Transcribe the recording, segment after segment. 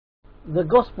the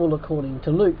Gospel according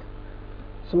to Luke.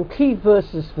 Some key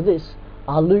verses for this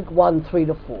are Luke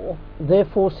 1:3-4.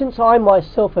 Therefore, since I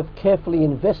myself have carefully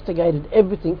investigated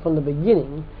everything from the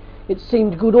beginning, it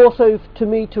seemed good also to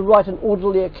me to write an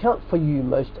orderly account for you,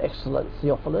 most excellent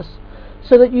Theophilus,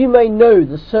 so that you may know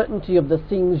the certainty of the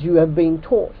things you have been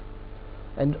taught.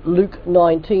 And Luke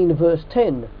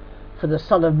 19:10, for the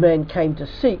Son of Man came to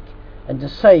seek and to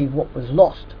save what was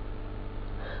lost.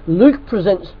 Luke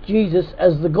presents Jesus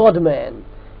as the God-man,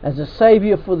 as a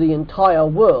saviour for the entire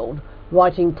world,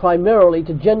 writing primarily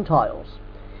to Gentiles.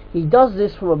 He does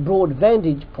this from a broad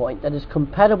vantage point that is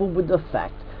compatible with the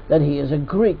fact that he is a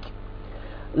Greek.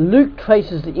 Luke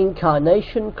traces the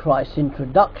incarnation, Christ's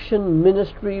introduction,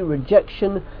 ministry,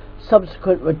 rejection,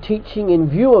 subsequent reteaching in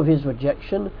view of his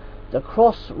rejection, the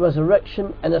cross,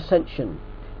 resurrection and ascension.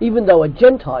 Even though a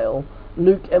Gentile,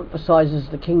 Luke emphasizes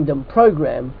the kingdom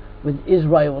program with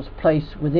Israel's place within